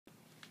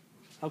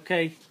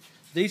Okay,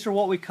 these are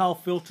what we call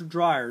filter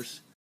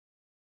dryers.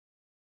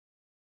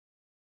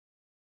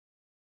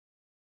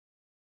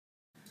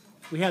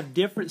 We have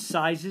different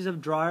sizes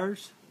of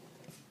dryers.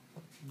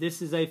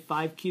 This is a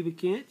 5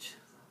 cubic inch.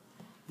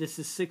 This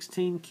is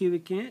 16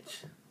 cubic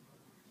inch.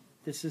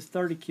 This is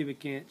 30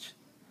 cubic inch.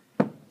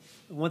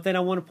 One thing I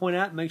want to point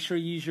out, make sure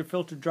you use your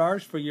filter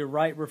dryers for your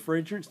right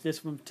refrigerants.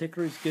 This one in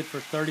particular is good for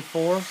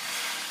 34,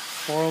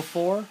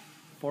 404,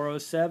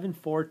 407,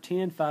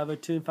 410,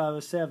 502, and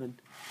 507.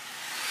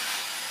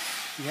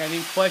 If you have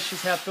any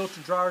questions how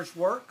filter dryers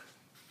work,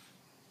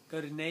 go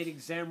to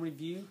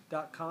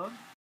nateexamreview.com.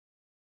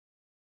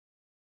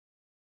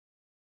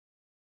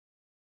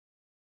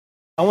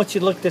 I want you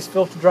to look at this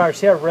filter dryer.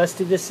 See how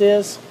rusty this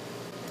is?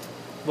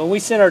 When we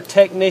send our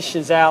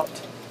technicians out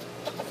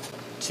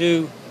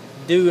to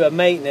do a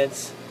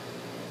maintenance,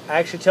 I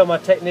actually tell my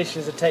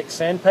technicians to take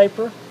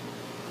sandpaper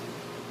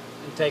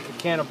and take a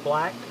can of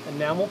black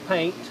enamel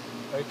paint,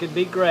 or it could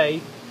be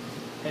gray.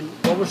 And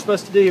what we're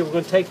supposed to do here, we're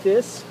going to take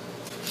this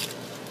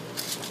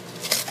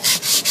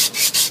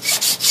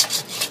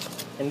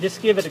and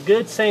just give it a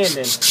good sanding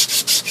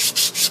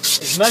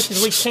as much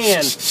as we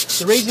can.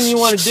 The reason you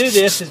want to do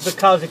this is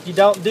because if you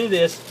don't do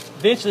this,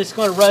 eventually it's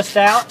going to rust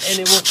out and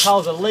it will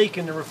cause a leak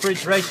in the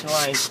refrigeration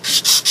line.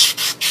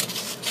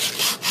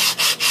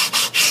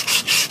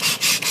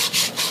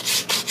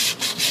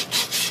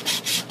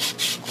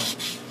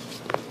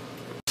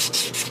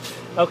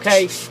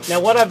 Okay, now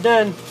what I've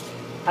done,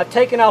 I've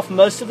taken off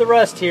most of the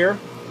rust here.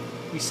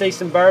 You see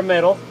some bare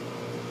metal,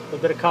 a little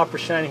bit of copper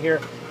shining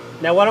here.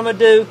 Now what I'm going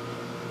to do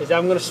is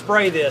I'm going to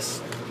spray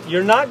this.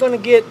 You're not going to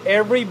get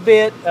every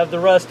bit of the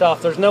rust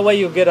off. There's no way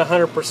you'll get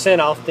 100%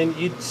 off, then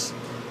you'd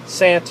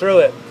sand through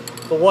it.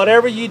 But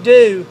whatever you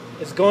do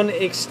is going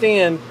to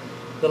extend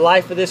the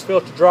life of this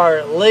filter dryer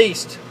at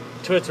least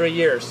 2 or 3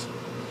 years.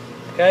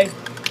 Okay?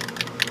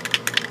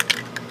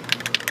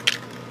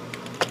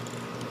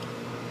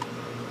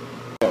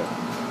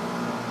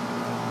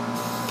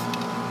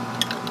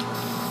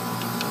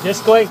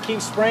 Just go ahead and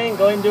keep spraying.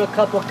 Go ahead and do a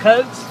couple of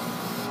coats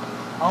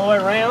all the way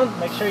around.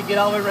 Make sure you get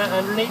all the way around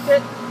underneath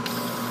it.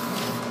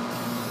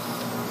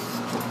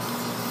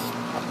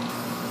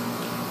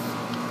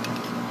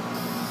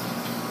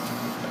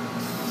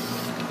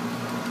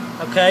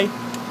 Okay,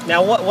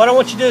 now what I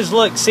want you to do is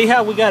look, see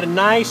how we got a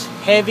nice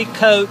heavy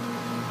coat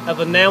of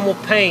enamel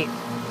paint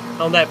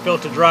on that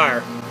filter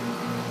dryer.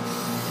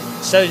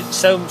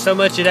 So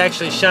much it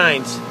actually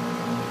shines.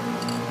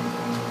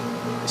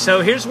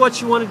 So here's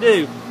what you want to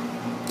do.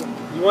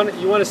 You want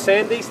to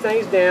sand these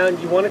things down,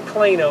 you want to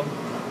clean them,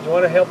 you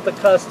want to help the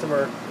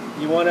customer,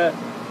 you want to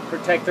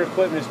protect their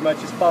equipment as much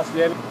as possible.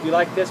 If you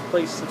like this,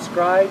 please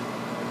subscribe,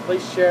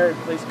 please share, and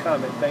please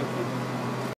comment. Thank you.